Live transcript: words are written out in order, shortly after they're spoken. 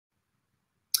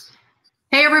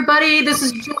Hey everybody, this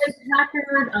is Cheri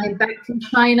Packard. I'm back from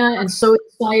China and so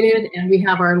excited, and we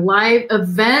have our live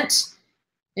event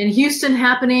in Houston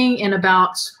happening in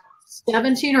about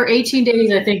 17 or 18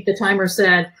 days, I think the timer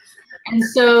said. And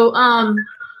so,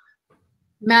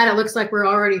 Matt, it looks like we're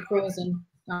already frozen.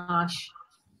 Gosh.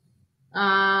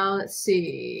 Let's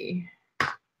see.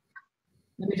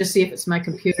 Let me just see if it's my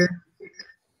computer.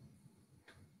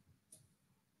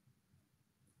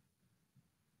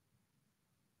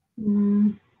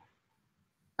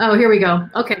 Oh, here we go.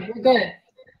 Okay, we're good.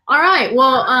 All right.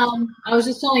 Well, I was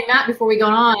just telling Matt before we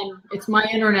got on, it's my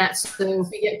internet, so if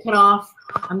we get cut off,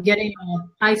 I'm getting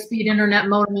a high-speed internet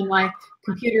modem in my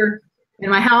computer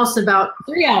in my house in about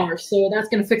 3 hours, so that's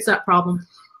going to fix that problem.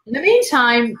 In the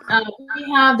meantime,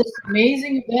 we have this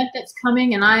amazing event that's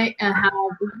coming, and I have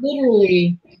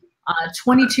literally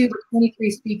 22 to 23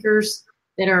 speakers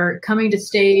that are coming to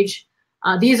stage.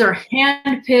 These are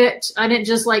hand-picked. I didn't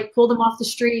just like pull them off the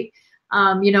street.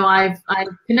 You know, I've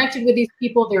connected with these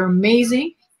people. They're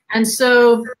amazing. And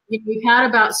so we've had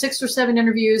about 6 or 7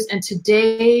 interviews, and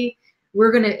today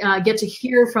we're going to get to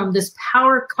hear from this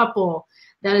power couple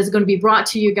that is going to be brought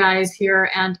to you guys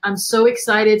here. And I'm so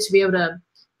excited to be able to,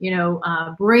 you know,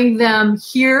 bring them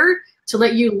here to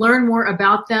let you learn more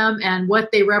about them and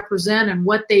what they represent and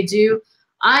what they do.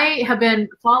 I have been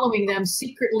following them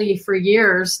secretly for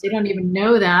years. They don't even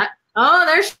know that. Oh,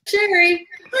 there's Cheri.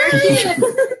 There she is.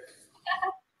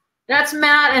 That's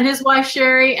Matt and his wife,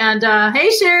 Cheri. And hey,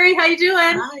 Cheri, how you doing?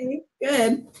 Hi,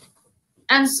 good.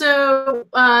 And so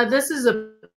this is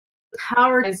a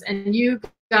power, and you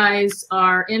guys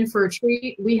are in for a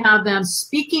treat. We have them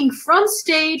speaking from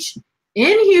stage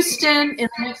in Houston in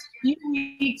the next few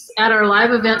weeks at our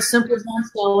live event, Simple Zone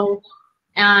Solar.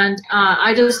 And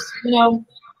I just, you know,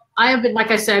 I have been,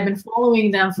 like I said, I've been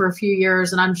following them for a few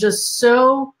years, and I'm just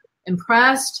so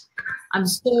impressed. I'm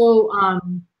just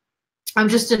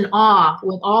in awe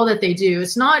with all that they do.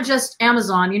 It's not just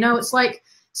Amazon, you know, it's like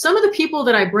some of the people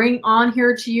that I bring on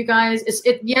here to you guys,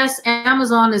 yes,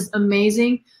 Amazon is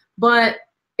amazing, but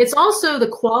it's also the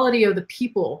quality of the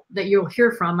people that you'll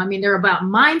hear from. I mean, they're about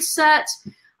mindset.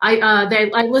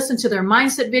 I listen to their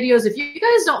mindset videos. If you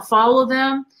guys don't follow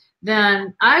them,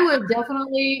 then I would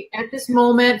definitely, at this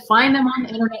moment, find them on the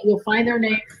internet. You'll find their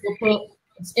names.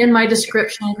 It's in my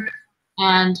description.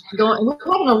 And we're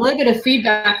having a little bit of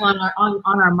feedback on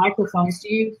our microphones. Do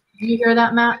you hear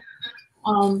that, Matt?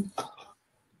 I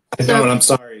don't. I'm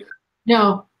sorry.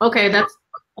 No. Okay,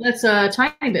 that's a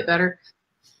tiny bit better.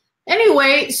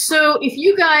 Anyway, so if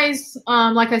you guys,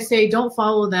 like I say, don't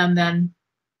follow them, then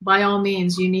by all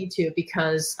means you need to,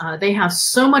 because they have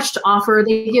so much to offer.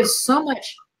 They give so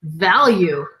much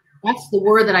value. That's the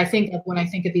word that I think of when I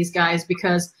think of these guys,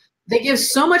 because they give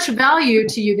so much value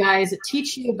to you guys that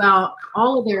teach you about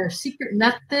all of their secret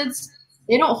methods.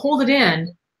 They don't hold it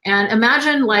in. And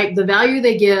imagine like the value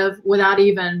they give without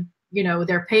even, you know,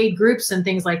 their paid groups and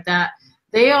things like that.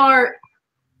 They are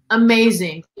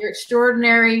amazing. They're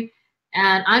extraordinary.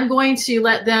 And I'm going to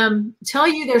let them tell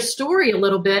you their story a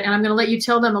little bit, and I'm going to let you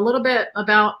tell them a little bit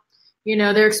about, you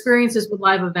know, their experiences with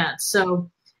live events. So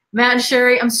Matt and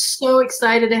Cheri, I'm so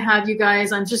excited to have you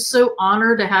guys. I'm just so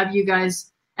honored to have you guys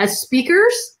as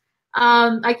speakers.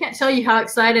 I can't tell you how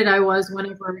excited I was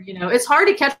whenever, you know, it's hard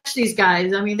to catch these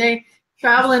guys. I mean, they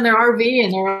travel in their RV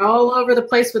and they're all over the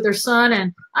place with their son.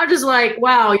 And I'm just like,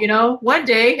 wow, you know, one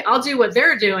day I'll do what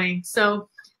they're doing. So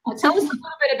tell us a little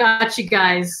bit about you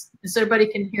guys so everybody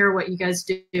can hear what you guys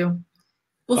do.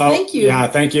 Well, thank you. Yeah,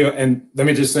 thank you. And let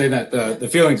me just say that the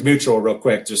feeling's mutual real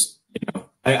quick. Just, you know,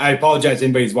 I apologize to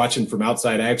anybody who's watching from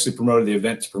outside. I actually promoted the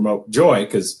event to promote Joy,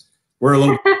 because we're a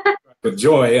little with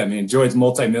Joy. I mean, Joy's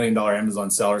multi-million-dollar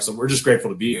Amazon seller, so we're just grateful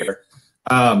to be here.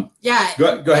 Yeah,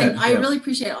 go ahead. I really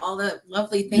appreciate all the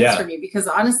lovely things from you, because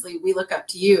honestly, we look up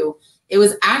to you. It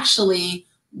was actually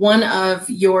one of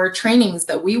your trainings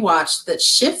that we watched that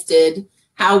shifted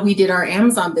how we did our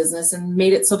Amazon business and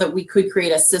made it so that we could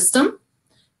create a system.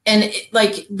 And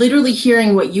like literally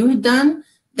hearing what you had done,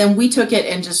 then we took it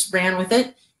and just ran with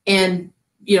it, and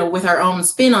you know, with our own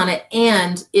spin on it,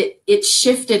 and it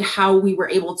shifted how we were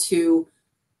able to,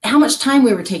 how much time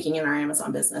we were taking in our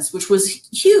Amazon business, which was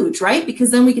huge, right? Because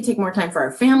then we could take more time for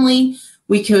our family.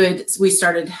 We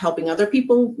started helping other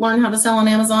people learn how to sell on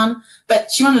Amazon. But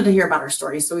she wanted to hear about her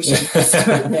story, so we should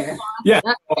start there. Yeah,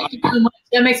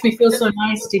 that makes me feel so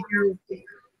nice to hear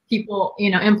people,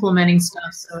 you know, implementing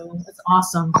stuff. So that's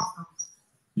awesome.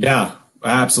 Yeah,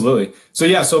 absolutely. So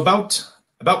yeah, so about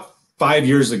 5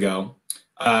 years ago,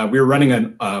 we were running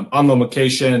an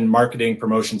on-location marketing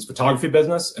promotions photography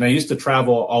business. And I used to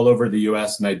travel all over the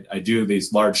US, and I do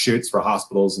these large shoots for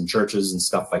hospitals and churches and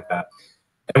stuff like that.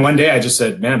 And one day I just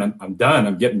said, man, I'm done.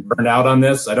 I'm getting burned out on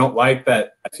this. I don't like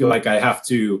that. I feel like I have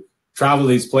to travel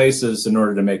these places in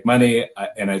order to make money.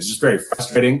 And it's just very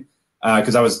frustrating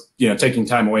because I was, taking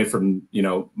time away from,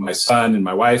 my son and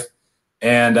my wife.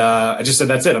 And I just said,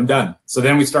 that's it. I'm done. So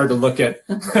then we started to look at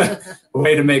a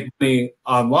way to make money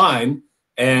online.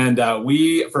 And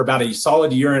we, for about a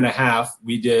solid year and a half,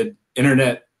 we did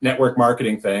internet network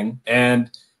marketing thing. And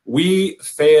we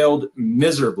failed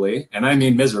miserably. And I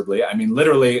mean miserably. I mean,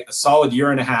 literally a solid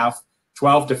year and a half,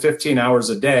 12 to 15 hours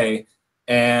a day.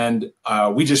 And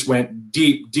we just went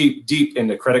deep, deep, deep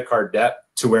into credit card debt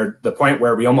to the point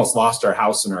where we almost lost our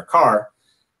house and our car.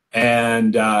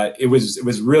 And it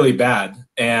was really bad.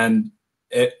 And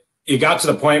it got to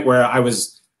the point where I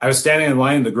was standing in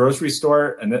line in the grocery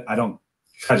store, and I don't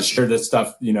try to share this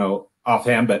stuff,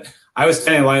 offhand, but I was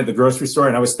standing in line at the grocery store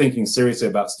and I was thinking seriously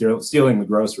about stealing the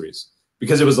groceries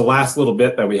because it was the last little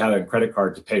bit that we had on credit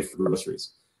card to pay for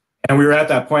groceries. And we were at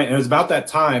that point, and it was about that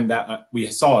time that we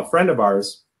saw a friend of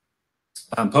ours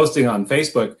posting on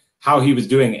Facebook how he was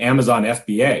doing Amazon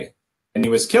FBA, and he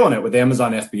was killing it with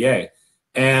Amazon FBA.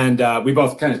 And we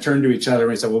both kind of turned to each other and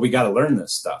we said, well, we got to learn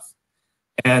this stuff.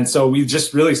 And so we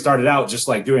just really started out just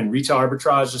like doing retail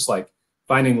arbitrage, just like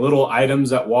finding little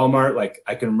items at Walmart. Like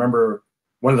I can remember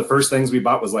one of the first things we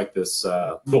bought was like this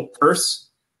little purse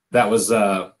that was,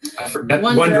 I forget,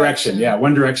 One Direction. Yeah,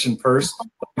 One Direction purse.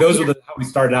 Those were how we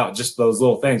started out, just those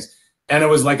little things. And it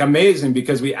was like amazing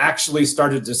because we actually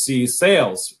started to see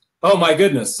sales. Oh my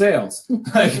goodness, sales.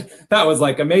 Like that was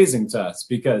like amazing to us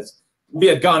because we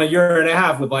had gone a year and a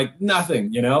half with like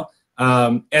nothing,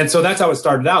 and so that's how it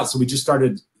started out. So we just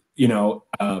started,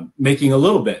 making a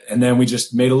little bit, and then we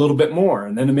just made a little bit more,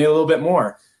 and then we made a little bit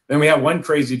more. Then we had one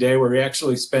crazy day where we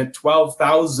actually spent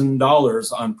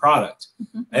 $12,000 on product,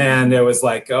 and it was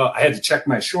like, oh, I had to check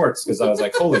my shorts because I was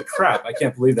like, holy crap, I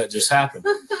can't believe that just happened.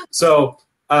 So,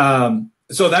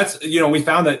 so that's, we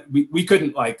found that we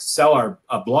couldn't like sell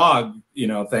a blog,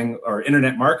 thing or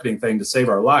internet marketing thing to save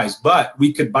our lives, but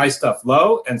we could buy stuff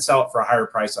low and sell it for a higher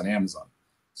price on Amazon.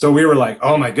 So we were like,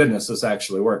 oh my goodness, this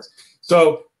actually works.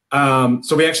 So,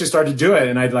 so we actually started to do it,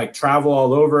 and I'd like travel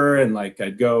all over, and like,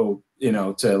 I'd go,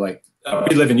 to like,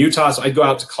 we live in Utah. So I'd go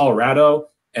out to Colorado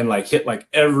and like hit like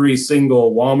every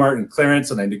single Walmart and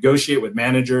clearance, and I negotiate with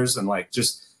managers and like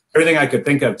just everything I could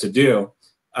think of to do.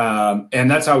 And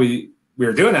that's how we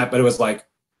were doing that. But it was like,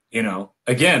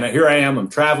 again, here I am, I'm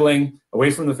traveling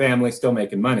away from the family, still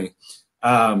making money.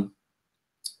 And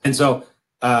so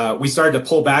we started to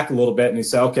pull back a little bit, and we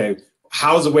said, okay,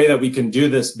 how's a way that we can do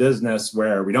this business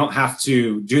where we don't have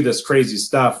to do this crazy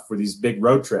stuff for these big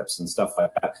road trips and stuff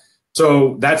like that?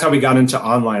 So that's how we got into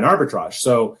online arbitrage.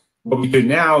 So what we do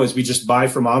now is we just buy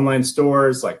from online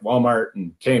stores like Walmart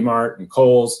and Kmart and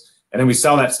Kohl's, and then we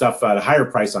sell that stuff at a higher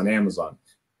price on Amazon.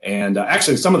 And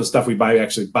actually, some of the stuff we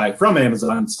actually buy from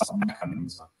Amazon and sell back on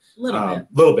Amazon.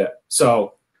 Little bit.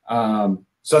 So,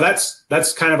 so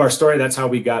that's kind of our story. That's how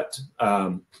we got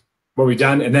what we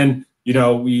done. And then,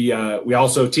 we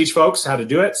also teach folks how to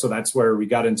do it. So that's where we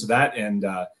got into that.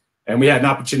 And we had an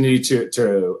opportunity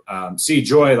to see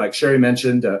Joy, like Cheri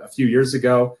mentioned a few years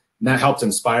ago, and that helped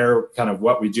inspire kind of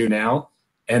what we do now.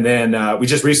 And then we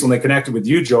just recently connected with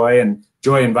you, Joy, and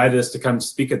Joy invited us to come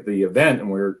speak at the event, and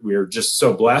we're just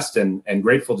so blessed and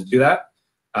grateful to do that.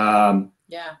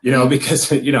 Yeah.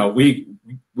 Because we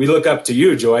look up to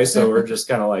you, Joy, so we're just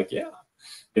kind of like, yeah,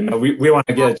 we want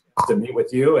to get a chance to meet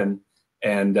with you, and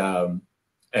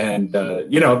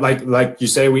like you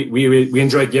say, we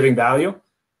enjoy giving value.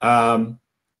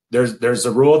 There's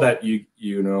a rule that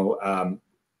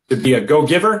to be a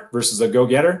go-giver versus a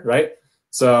go-getter, right?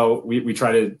 So we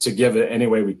try to give it any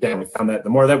way we can. We found that the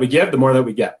more that we give, the more that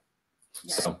we get.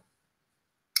 Yeah. So.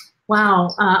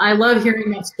 Wow. I love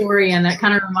hearing that story. And that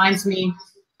kind of reminds me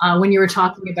when you were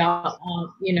talking about,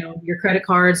 your credit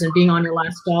cards and being on your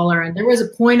last dollar. And there was a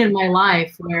point in my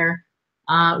life where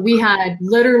we had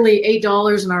literally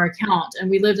 $8 in our account, and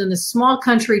we lived in this small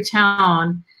country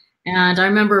town. And I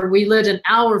remember we lived an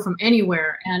hour from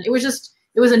anywhere, and it was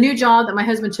a new job that my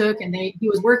husband took, and he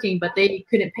was working, but they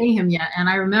couldn't pay him yet. And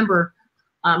I remember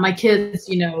my kids,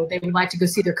 they would like to go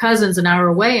see their cousins an hour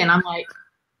away, and I'm like,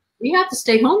 we have to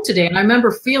stay home today. And I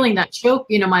remember feeling that choke,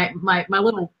 my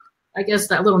little, I guess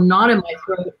that little knot in my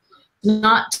throat,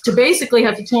 not to basically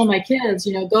have to tell my kids,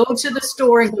 go to the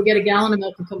store and go get a gallon of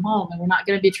milk and come home, and we're not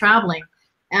going to be traveling.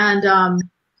 And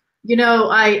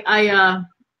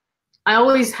I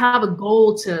always have a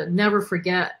goal to never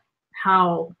forget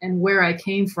how and where I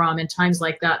came from in times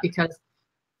like that, because,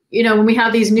 when we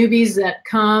have these newbies that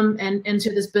come into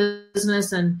this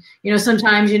business, and,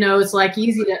 sometimes, it's like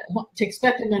easy to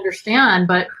expect them to understand,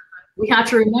 but we have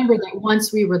to remember that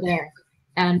once we were there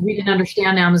and we didn't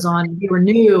understand Amazon, we were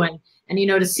new, and you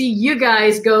know, to see you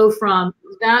guys go from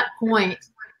that point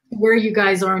to where you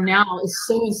guys are now is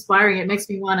so inspiring. It makes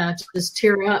me want to just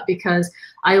tear up, because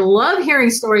I love hearing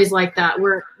stories like that,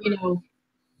 where, you know,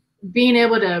 being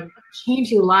able to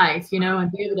change your life, you know,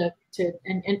 and be able to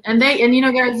and you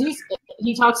know, guys,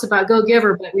 he talks about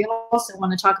go-giver, but we also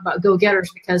want to talk about go-getters,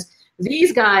 because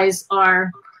these guys are,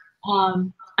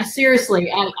 seriously,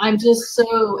 I'm just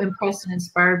so impressed and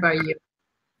inspired by you.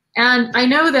 And I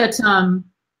know that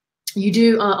you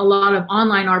do a lot of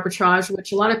online arbitrage,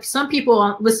 which some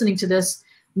people listening to this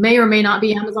may or may not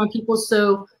be Amazon people.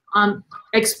 So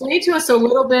explain to us a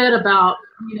little bit about,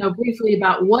 you know, briefly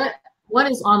about what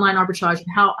is online arbitrage, and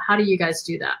how do you guys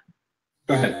do that?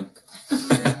 Go ahead.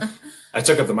 I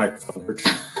took up the microphone.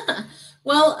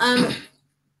 Well,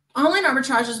 online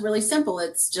arbitrage is really simple.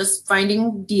 It's just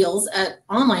finding deals at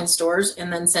online stores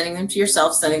and then sending them to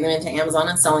yourself, sending them into Amazon,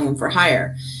 and selling them for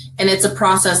higher. And it's a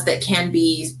process that can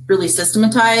be really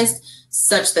systematized,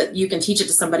 such that you can teach it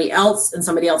to somebody else, and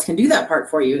somebody else can do that part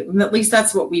for you. And at least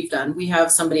that's what we've done. We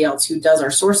have somebody else who does our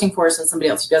sourcing for us, and somebody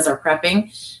else who does our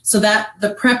prepping. So that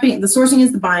the sourcing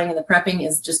is the buying, and the prepping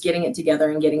is just getting it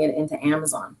together and getting it into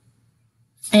Amazon.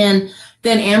 And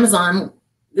then Amazon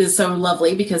is so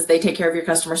lovely because they take care of your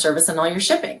customer service and all your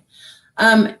shipping.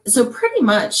 So pretty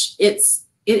much it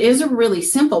is a really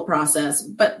simple process,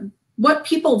 but what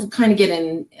people kind of get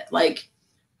in, like,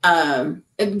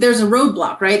 there's a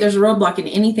roadblock, right? There's a roadblock in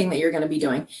anything that you're going to be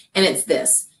doing. And it's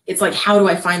this. It's like, how do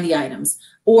I find the items?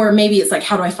 Or maybe it's like,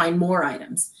 how do I find more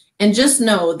items? And just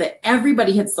know that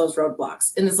everybody hits those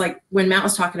roadblocks. And it's like when Matt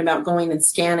was talking about going and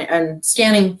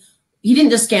scanning, he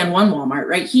didn't just scan one Walmart,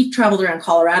 right? He traveled around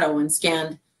Colorado and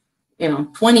scanned, 20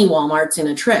 Walmarts in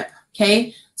a trip.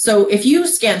 Okay. So if you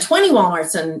scan 20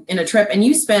 Walmarts in a trip and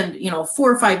you spend, 4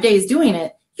 or 5 days doing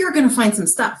it, you're going to find some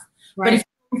stuff. Right. But if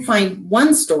you find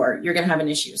one store, you're going to have an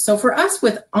issue. So for us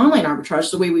with online arbitrage,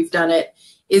 the way we've done it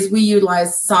is we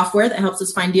utilize software that helps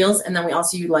us find deals. And then we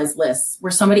also utilize lists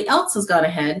where somebody else has gone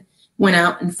ahead, went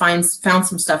out and found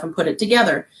some stuff and put it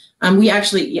together. We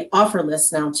actually offer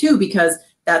lists now too, because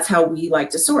that's how we like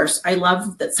to source. I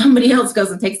love that somebody else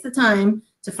goes and takes the time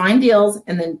to find deals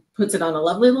and then puts it on a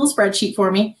lovely little spreadsheet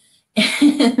for me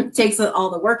and takes all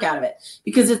the work out of it,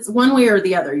 because it's one way or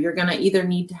the other. You're going to either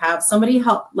need to have somebody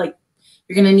help, like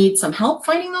you're going to need some help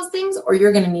finding those things, or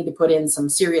you're going to need to put in some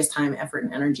serious time, effort,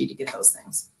 and energy to get those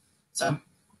things. So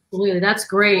absolutely, that's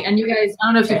great. And you guys, I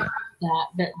don't know if you heard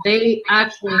that they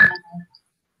actually have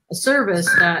a service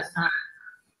that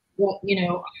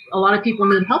a lot of people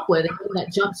need help with,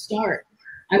 that jump start.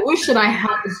 I wish that I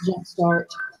had this jump start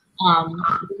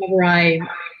whenever I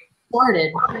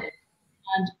started.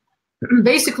 And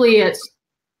basically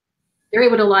they're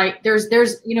able to, there's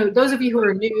those of you who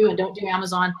are new and don't do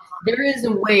Amazon, there is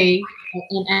a way,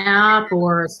 an app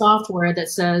or software that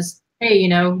says, hey,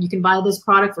 you can buy this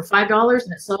product for $5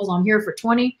 and it sells on here for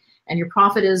 20, and your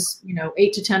profit is,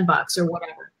 $8 to $10 or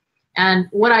whatever. And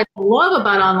what I love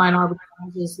about online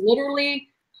arbitrage is literally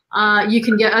you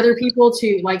can get other people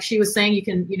to, like she was saying, you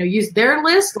can, use their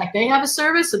list, like they have a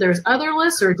service. So there's other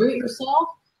lists, or do it yourself.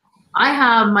 I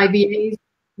have my VAs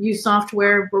use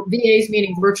software, VAs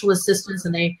meaning virtual assistants,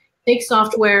 and they take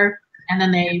software and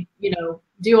then they,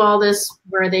 do all this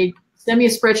where they send me a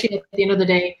spreadsheet at the end of the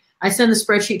day. I send the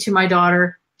spreadsheet to my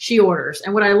daughter, she orders.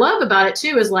 And what I love about it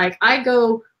too is, like, I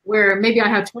go where maybe I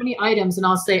have 20 items and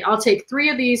I'll say, I'll take 3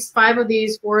 of these, 5 of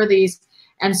these, 4 of these.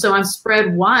 And so I'm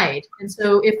spread wide. And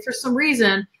so if for some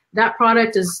reason that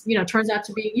product is, turns out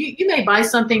to be, you may buy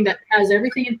something that has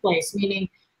everything in place, meaning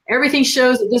everything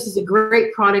shows that this is a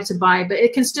great product to buy, but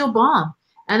it can still bomb.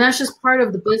 And that's just part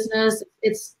of the business.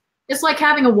 It's like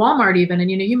having a Walmart even, and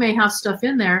you may have stuff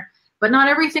in there, but not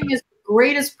everything is the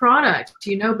greatest product,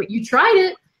 but you tried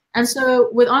it. And so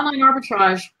with online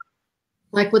arbitrage,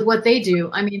 like with what they do,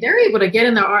 I mean, they're able to get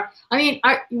in their, you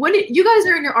guys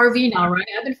are in your RV now, right?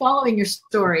 I've been following your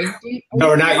story. No,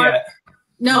 we're not yet.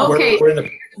 No, okay. We're in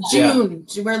the June.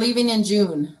 Yeah. We're leaving in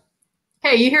June.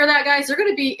 Hey, you hear that, guys? They're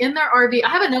going to be in their RV. I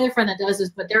have another friend that does this,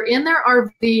 but they're in their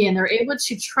RV and they're able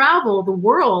to travel the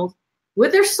world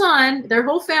with their son, their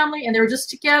whole family, and they're just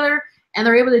together and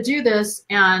they're able to do this.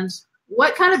 And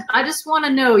I just want to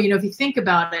know, if you think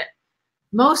about it,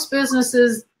 most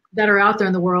businesses that are out there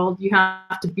in the world, you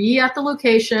have to be at the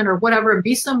location or whatever, and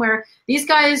be somewhere. These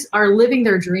guys are living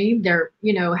their dream. They're,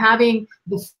 having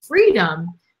the freedom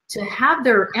to have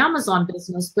their Amazon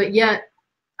business, but yet,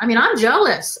 I'm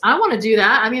jealous. I want to do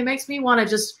that. It makes me want to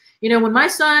just, when my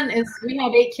son we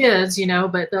have 8 kids,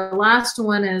 but the last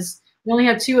one we only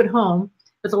have 2 at home,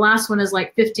 but the last one is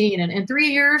like 15. And in 3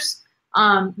 years,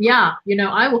 yeah, you know,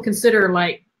 I will consider,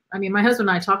 like, I mean, my husband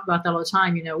and I talk about that all the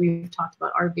time. You know, we've talked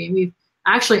about RV. We've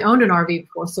actually owned an RV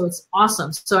before, so it's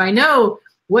awesome. So I know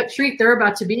what treat they're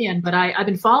about to be in, but I've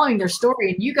been following their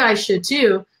story, and you guys should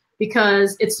too,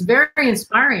 because it's very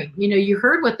inspiring. You know, you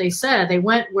heard what they said. They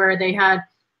went where they had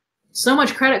so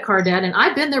much credit card debt, and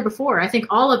I've been there before. I think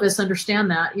all of us understand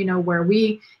that, you know, where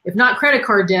we, if not credit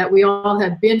card debt, we all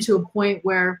have been to a point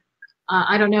where,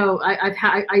 I don't know,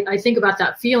 I think about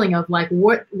that feeling of like,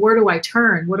 where do I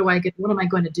turn? What am I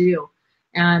going to do?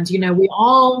 And, you know, we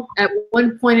all at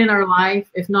one point in our life,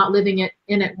 if not living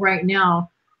in it right now,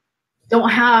 don't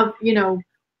have, you know,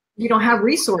 you don't have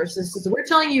resources. So we're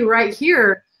telling you right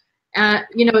here,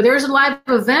 you know, there's a live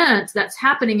event that's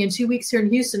happening in 2 weeks here in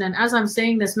Houston. And as I'm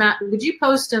saying this, Matt, would you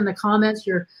post in the comments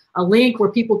a link where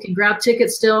people can grab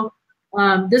tickets still?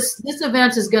 This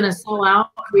event is going to sell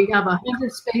out. We have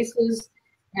 100 spaces,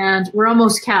 and we're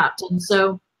almost capped. And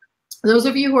so those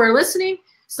of you who are listening,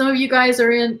 some of you guys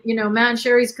are in, you know, Matt and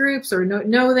Cheri's groups or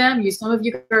know them. Some of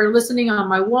you are listening on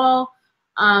my wall.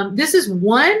 This is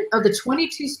one of the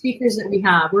 22 speakers that we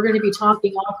have. We're going to be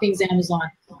talking all things Amazon,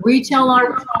 retail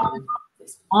arbitrage,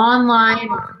 online,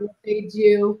 what they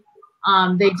do.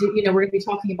 You know, we're going to be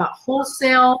talking about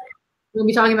wholesale. We're going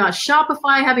to be talking about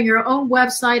Shopify, having your own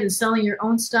website and selling your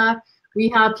own stuff. We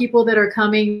have people that are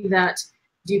coming that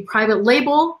do private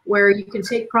label, where you can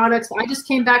take products. I just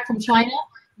came back from China,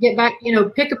 get back, you know,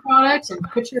 pick a product and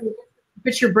put your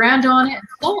brand on it and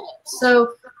sell it.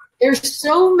 So there's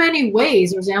so many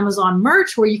ways. There's Amazon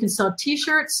merch where you can sell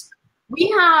t-shirts. We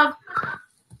have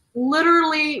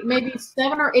literally maybe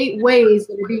 7 or 8 ways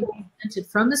that are being presented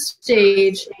from the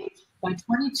stage by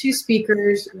 22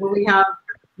 speakers, where we have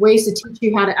ways to teach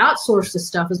you how to outsource this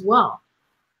stuff as well.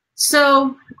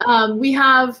 So we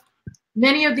have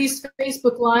many of these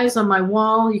Facebook Lives on my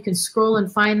wall. You can scroll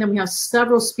and find them. We have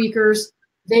several speakers.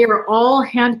 They are all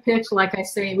handpicked, like I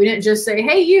say. We didn't just say,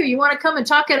 hey, you want to come and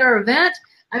talk at our event?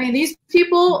 I mean, these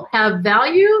people have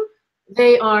value.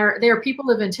 They are people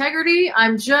of integrity.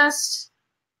 I'm just,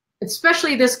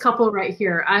 especially this couple right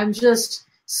here, I'm just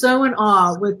so in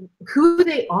awe with who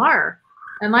they are.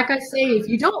 And like I say, if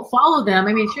you don't follow them,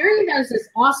 I mean, Cheri has this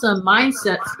awesome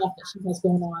mindset stuff that she has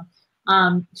going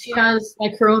on. She has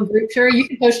like her own group. Cheri, you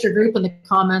can post your group in the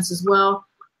comments as well,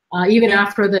 even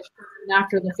after the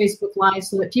Facebook Live,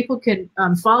 so that people can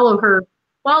follow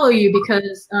you,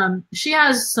 because she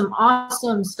has some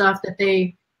awesome stuff that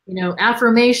they, you know,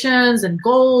 affirmations and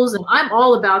goals, and I'm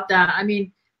all about that. I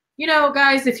mean, you know,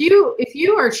 guys, if you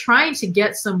are trying to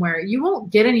get somewhere, you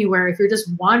won't get anywhere if you're just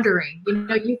wandering. You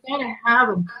know, you gotta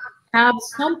have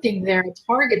something there, a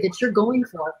target that you're going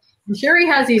for. And Cheri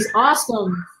has these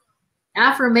awesome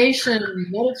affirmation,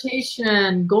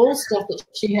 meditation, goal stuff that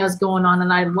she has going on,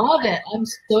 and I love it. I'm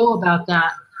so about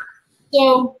that.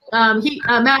 So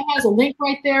Matt has a link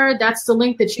right there. That's the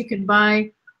link that you can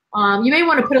buy. You may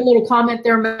want to put a little comment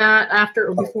there, Matt, after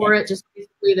or before it, just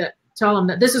basically to tell them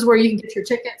that this is where you can get your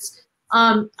tickets.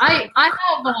 I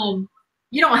have,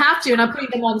 you don't have to, and I'm putting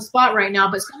them on the spot right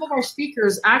now, but some of our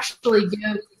speakers actually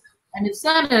give an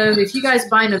incentive. If you guys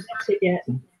buy an event ticket,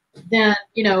 then,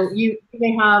 you know, you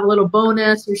may have a little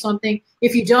bonus or something.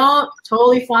 If you don't,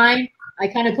 totally fine. I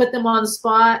kind of put them on the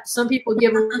spot. Some people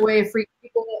give away a free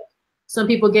ticket. Some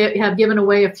people have given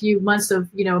away a few months of,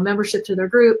 you know, membership to their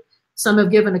group. Some have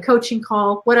given a coaching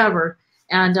call, whatever.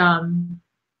 And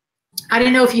I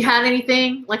didn't know if you had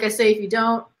anything. Like I say, if you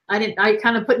don't, I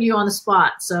kind of put you on the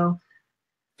spot. So.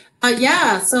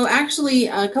 Yeah. So actually,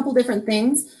 a couple different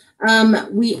things.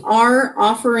 We are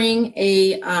offering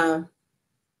a. Can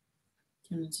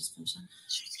I just finish that?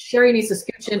 Cheri needs to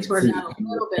scooch into her now a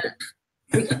little bit.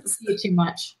 We can't see you too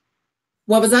much.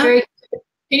 What was that? Cheri,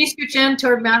 can you scooch in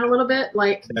toward Matt a little bit?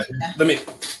 Like, let me.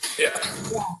 Yeah.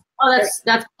 Oh,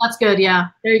 that's good. Yeah,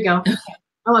 there you go. Okay.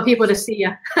 I want people to see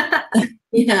you.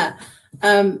 Yeah.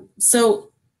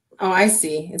 So, I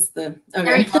see. It's the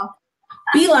okay.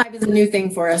 Be Live is a new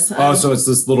thing for us. Oh, so it's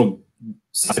this little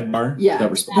sidebar. Yeah. There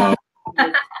we go.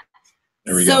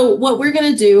 So what we're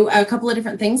going to do, a couple of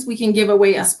different things. We can give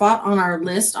away a spot on our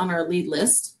list, on our lead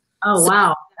list. Oh,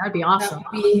 wow. That'd be awesome.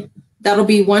 That'll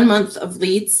be 1 month of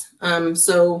leads. Sorry.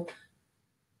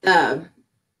 How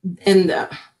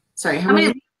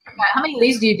many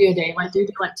leads do you do a day? Like, do you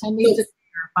do like 10 leads a day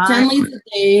or 5? 10 leads a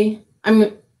day.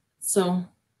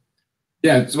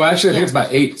 Yeah. So actually, I think it's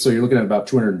about 8. So you're looking at about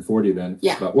 240 then.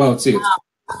 Yeah. But, well, let's see. It's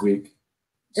a week.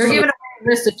 They're giving away a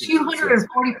list of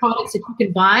 240 products that you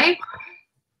can buy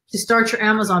to start your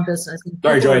Amazon business.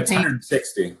 Sorry, Joy. It's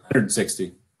 160.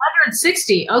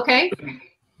 160. Okay.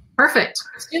 Perfect.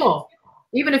 Still,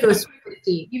 even if it was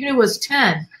 50, even if it was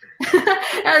 10,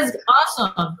 That is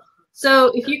awesome.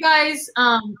 So if you guys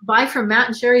buy from Matt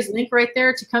and Cheri's link right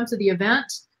there to come to the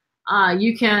event,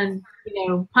 you can,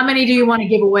 how many do you want to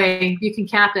give away? You can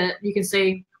cap it. You can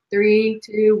say 3,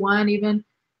 2, 1, even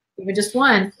just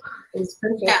one. It's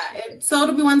perfect. Yeah, so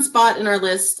it'll be one spot in our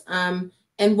list. And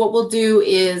what we'll do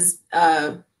is,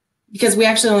 because we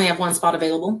actually only have one spot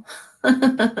available.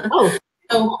 Oh.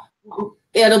 So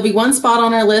it'll be one spot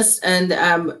on our list, and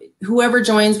whoever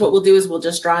joins, what we'll do is we'll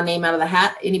just draw a name out of the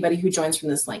hat, anybody who joins from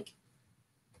this link.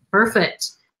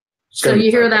 Perfect. So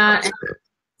you hear that?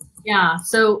 Yeah.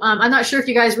 So I'm not sure if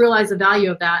you guys realize the value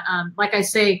of that. Like I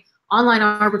say, online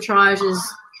arbitrage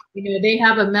is, they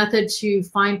have a method to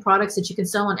find products that you can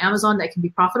sell on Amazon that can be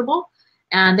profitable.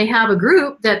 And they have a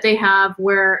group that they have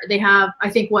where they have, I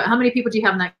think, how many people do you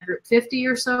have in that group? 50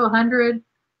 or so, 100?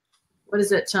 What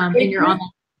is it in your online?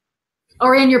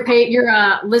 Or in your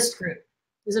list group?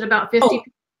 Is it about 50?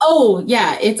 Oh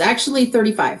yeah, it's actually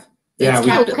 35.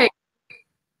 Yeah. Okay.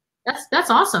 That's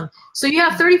awesome. So you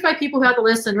have 35 people who have the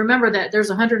list, and remember that there's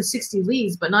 160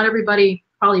 leads, but not everybody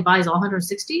probably buys all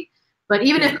 160. But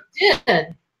even if it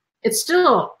did, it's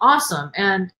still awesome.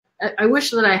 And I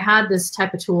wish that I had this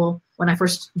type of tool when I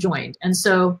first joined. And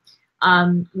so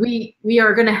we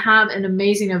are going to have an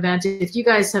amazing event. If you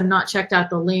guys have not checked out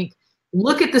the link,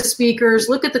 look at the speakers,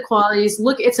 look at the qualities.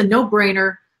 It's a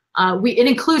no-brainer. It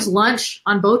includes lunch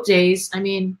on both days. I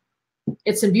mean,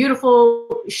 it's in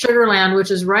beautiful Sugar Land,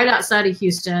 which is right outside of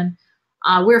Houston.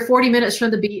 We're 40 minutes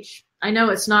from the beach. I know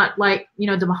it's not like,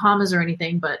 the Bahamas or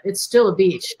anything, but it's still a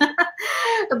beach.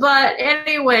 But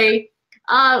anyway,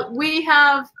 we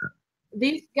have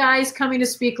these guys coming to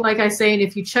speak, like I say, and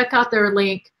if you check out their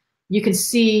link, you can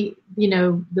see,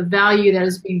 the value that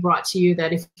is being brought to you,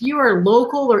 that if you are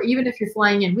local or even if you're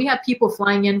flying in, we have people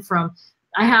flying in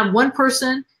I have one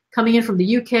person coming in from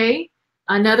the UK,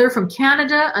 another from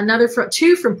Canada,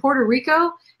 two from Puerto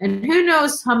Rico, and who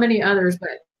knows how many others,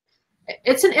 but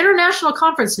it's an international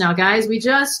conference now, guys. We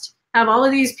just have all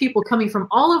of these people coming from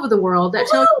all over the world that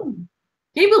tell you,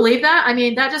 can you believe that? I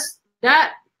mean,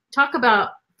 talk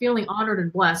about feeling honored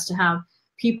and blessed to have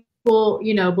people,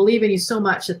 believe in you so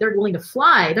much that they're willing to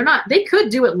fly. They could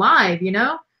do it live,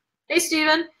 Hey,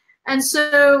 Stephen. And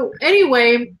so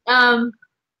anyway,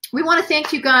 we want to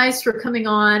thank you guys for coming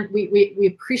on.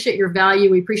 We appreciate your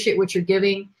value. We appreciate what you're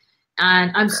giving.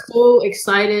 And I'm so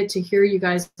excited to hear you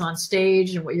guys on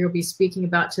stage and what you'll be speaking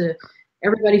about to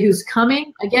everybody who's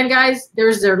coming. Again, guys,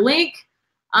 there's their link.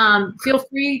 Feel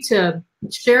free to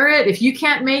share it. If you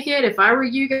can't make it, if I were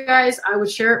you guys, I would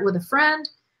share it with a friend.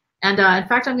 And in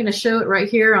fact, I'm going to show it right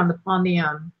here on the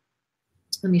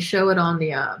let me show it on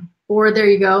the board. There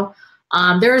you go.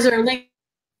 There's our link.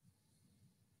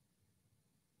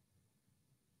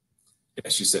 Yeah,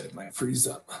 she said it might freeze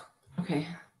up. Okay.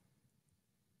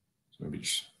 So maybe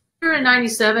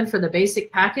 $197 for the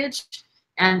basic package,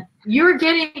 and you're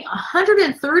getting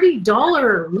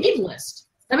 $130 lead list.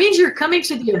 That means you're coming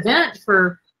to the event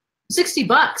for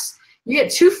 $60. You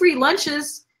get 2 free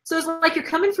lunches, so it's like you're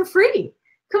coming for free.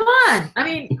 Come on. I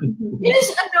mean, it is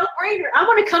a no-brainer. I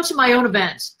want to come to my own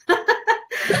event.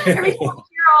 Every time I hear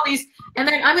all these, and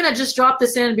then I'm going to just drop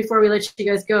this in before we let you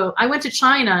guys go. I went to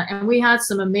China, and we had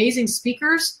some amazing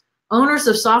speakers, owners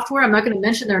of software. I'm not going to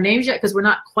mention their names yet because we're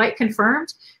not quite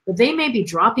confirmed, but they may be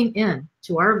dropping in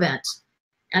to our event.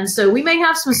 And so we may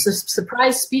have some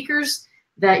surprise speakers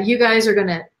that you guys are going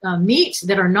to meet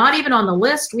that are not even on the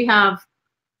list. We have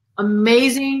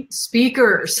amazing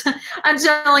speakers. I'm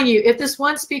telling you, if this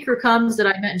one speaker comes that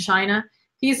I met in China,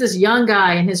 he's this young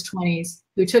guy in his 20s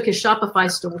who took his Shopify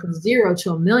store from 0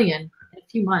 to 1 million in a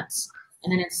few months.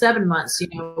 And then in 7 months, it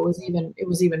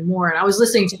was even more. And I was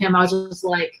listening to him. I was just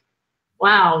like,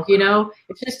 wow,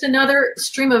 it's just another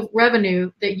stream of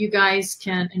revenue that you guys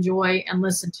can enjoy and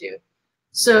listen to.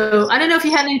 So I don't know if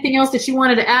you had anything else that you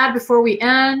wanted to add before we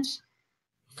end.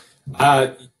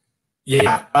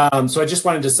 Yeah. So I just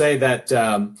wanted to say that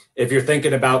if you're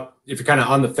kind of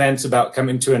on the fence about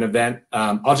coming to an event,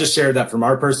 I'll just share that from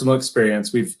our personal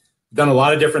experience. We've done a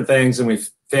lot of different things and we've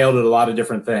failed at a lot of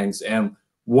different things. And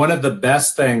one of the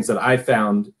best things that I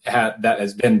found that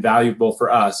has been valuable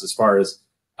for us as far as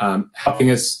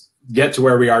helping us get to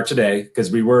where we are today,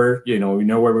 because we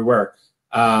know where we were,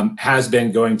 has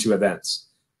been going to events.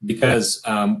 Because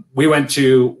we went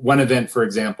to one event, for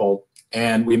example,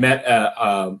 and we met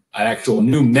an actual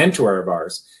new mentor of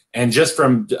ours. And just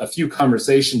from a few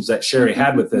conversations that Cheri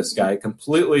had with this guy,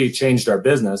 completely changed our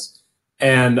business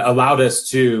and allowed us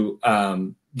to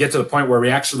get to the point where we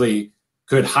actually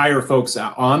could hire folks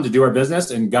on to do our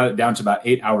business and got it down to about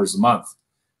 8 hours a month.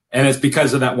 And it's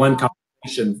because of that one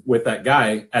conversation with that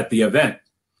guy at the event.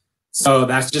 So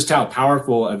that's just how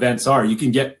powerful events are. You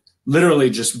can get literally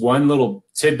just one little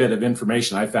tidbit of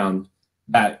information I found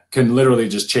that can literally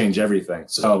just change everything.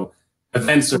 So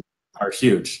events are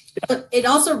huge. But it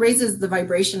also raises the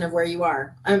vibration of where you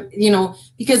are, you know,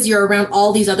 because you're around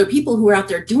all these other people who are out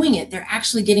there doing it. They're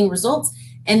actually getting results.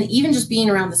 And even just being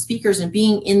around the speakers and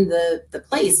being in the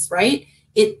place, right?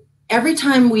 Every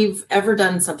time we've ever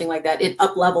done something like that, it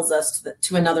up levels us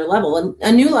to another level, and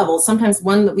a new level, sometimes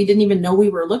one that we didn't even know we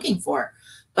were looking for.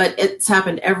 But it's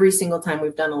happened every single time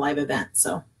we've done a live event.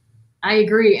 So I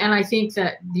agree. And I think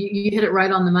that you hit it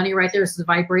right on the money right there. It's the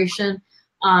vibration.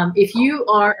 If you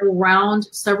are around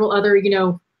several other, you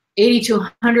know, 80 to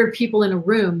 100 people in a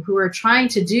room who are trying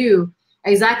to do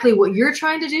exactly what you're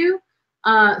trying to do,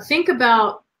 think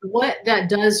about what that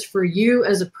does for you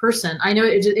as a person. I know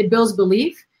it builds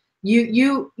belief.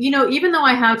 You know, even though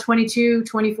I have 22,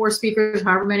 24 speakers,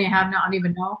 however many I have now, I don't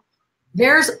even know,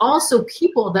 there's also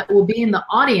people that will be in the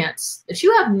audience that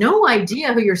you have no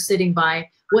idea who you're sitting by,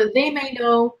 what they may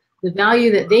know, the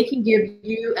value that they can give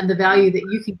you, and the value that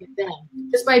you can give them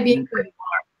just by being who you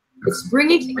are. It's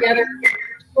bringing together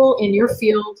people in your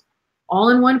field all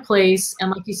in one place.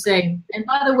 And like you say, and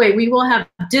by the way, we will have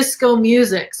disco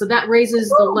music, so that raises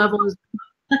the levels.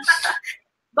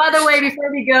 By the way,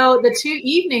 before we go, the 2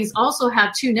 evenings also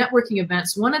have 2 networking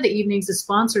events. One of the evenings is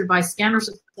sponsored by Scanner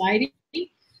Society.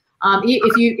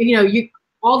 If you know,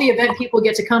 all the event people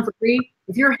get to come for free.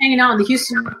 If you're hanging out in the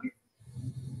Houston,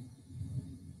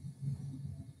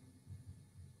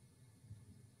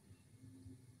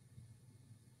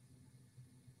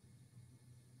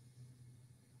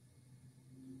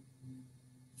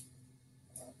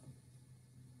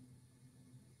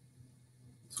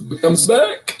 Who comes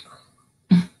back?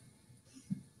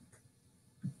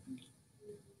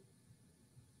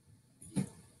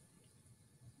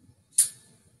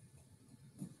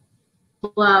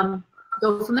 we'll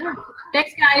go from there.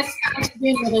 Thanks, guys. Thanks for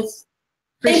being with us.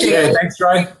 Appreciate Okay, it. thanks,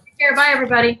 Troy. Take care. Bye,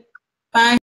 everybody. bye.